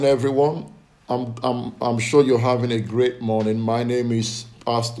Everyone. I'm sure you're having a great morning. My name is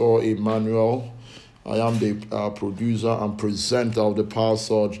Pastor Emmanuel. I am the producer and presenter of the Power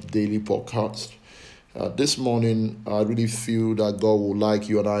Surge Daily Podcast. This morning, I really feel that God would like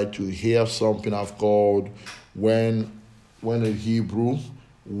you and I to hear something I've called when a Hebrew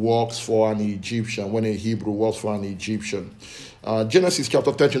works for an Egyptian. When a Hebrew works for an Egyptian. Genesis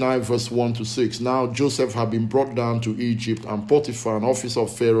chapter 39 verse 1 to 6. Now Joseph had been brought down to Egypt, and Potiphar, an officer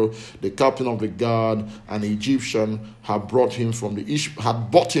of Pharaoh, the captain of the guard, an Egyptian, had bought him from the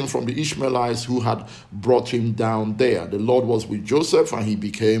Ishmaelites who had brought him down there. The Lord was with Joseph, and he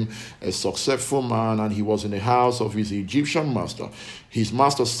became a successful man, and he was in the house of his Egyptian master. His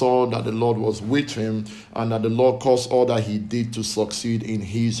master saw that the Lord was with him, and that the Lord caused all that he did to succeed in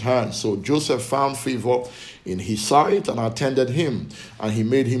his hands. So Joseph found favor in his sight and attended him, and he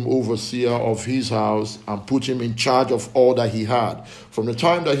made him overseer of his house and put him in charge of all that he had. From the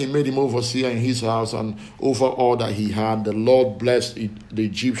time that he made him overseer in his house and over all that he had, the Lord blessed the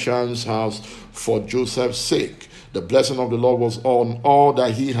Egyptian's house for Joseph's sake. The blessing of the Lord was on all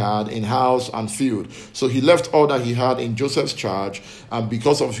that he had in house and field. So he left all that he had in Joseph's charge, and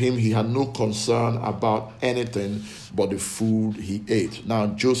because of him, he had no concern about anything but the food he ate. Now,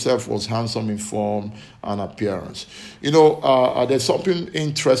 Joseph was handsome in form and appearance. There's something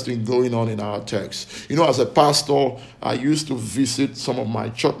interesting going on in our text. As a pastor, I used to visit some of my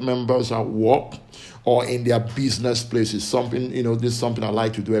church members at work or in their business places. This is something I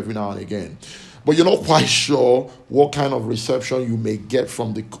like to do every now and again. But you're not quite sure what kind of reception you may get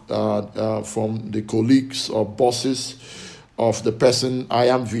from the colleagues or bosses of the person I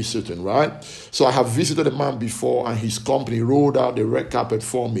am visiting, right? So I have visited a man before, and his company rolled out the red carpet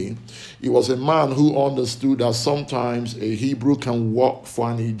for me. He was a man who understood that sometimes a Hebrew can work for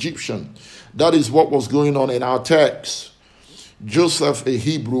an Egyptian. That is what was going on in our text. Joseph, a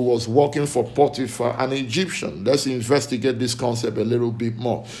Hebrew, was working for Potiphar, an Egyptian. Let's investigate this concept a little bit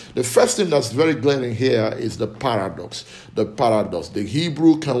more. The first thing that's very glaring here is the paradox. The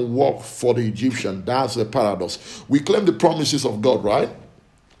Hebrew can work for the Egyptian. That's the paradox. We claim the promises of God, right?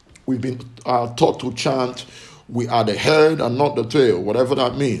 We've been taught to chant, "We are the head and not the tail," whatever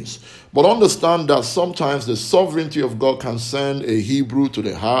that means. But understand that sometimes the sovereignty of God can send a Hebrew to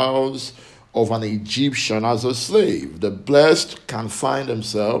the house of an Egyptian as a slave. The blessed can find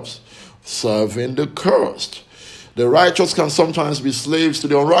themselves serving the cursed. The righteous can sometimes be slaves to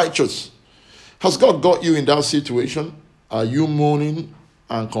the unrighteous. Has God got you in that situation? Are you moaning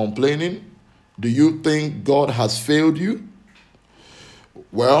and complaining? Do you think God has failed you?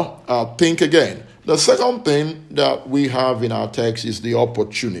 Well, think again. The second thing that we have in our text is the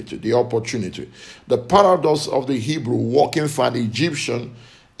opportunity. The paradox of the Hebrew working for an Egyptian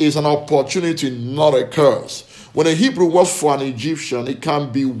is an opportunity, not a curse. When a Hebrew works for an Egyptian, it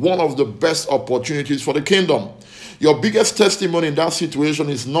can be one of the best opportunities for the kingdom. Your biggest testimony in that situation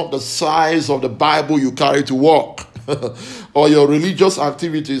is not the size of the Bible you carry to work or your religious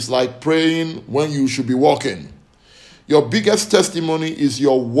activities like praying when you should be walking. Your biggest testimony is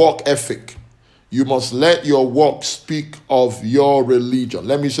your work ethic. You must let your work speak of your religion.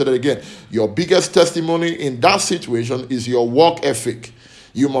 Let me say that again. Your biggest testimony in that situation is your work ethic.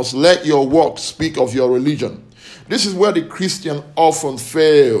 You must let your work speak of your religion. This is where the Christian often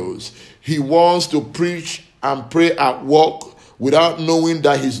fails. He wants to preach and pray at work without knowing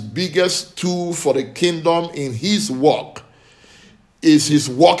that his biggest tool for the kingdom in his work is his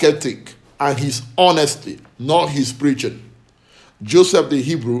work ethic and his honesty, not his preaching. Joseph the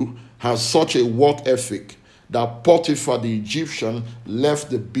Hebrew has such a work ethic that Potiphar the Egyptian left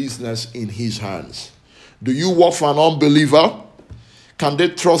the business in his hands. Do you work for an unbeliever? Can they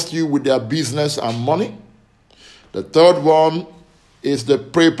trust you with their business and money? The third one is the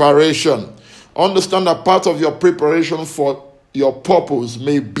preparation. Understand that part of your preparation for your purpose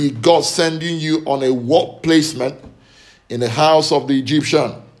may be God sending you on a work placement in the house of the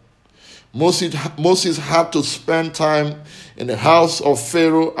Egyptian. Moses had to spend time in the house of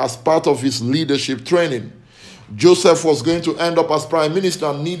Pharaoh as part of his leadership training. Joseph was going to end up as prime minister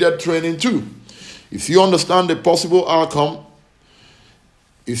and needed training too. If you understand the possible outcome,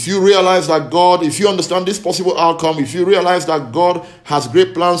 if you understand this possible outcome, if you realize that God has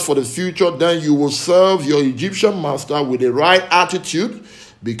great plans for the future, then you will serve your Egyptian master with the right attitude,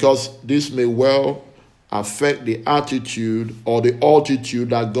 because this may well affect the attitude or the altitude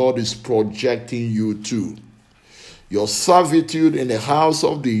that God is projecting you to. Your servitude in the house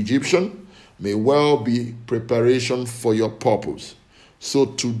of the Egyptian may well be preparation for your purpose. So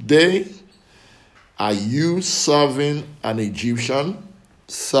today, are you serving an Egyptian?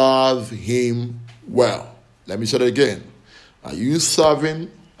 Serve him well. Let me say that again. Are you serving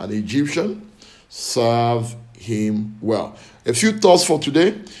an Egyptian, serve him well. A few thoughts for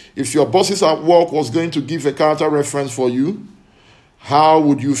today. If your bosses at work was going to give a character reference for you, how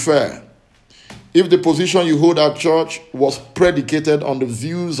would you fare? If the position you hold at church was predicated on the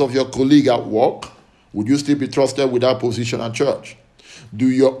views of your colleague at work, would you still be trusted with that position at church? Do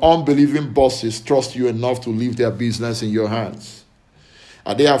your unbelieving bosses trust you enough to leave their business in your hands?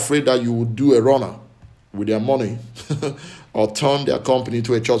 Are they afraid that you will do a runner with their money or turn their company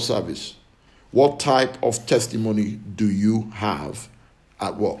into a church service? What type of testimony do you have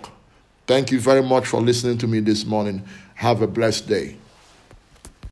at work? Thank you very much for listening to me this morning. Have a blessed day.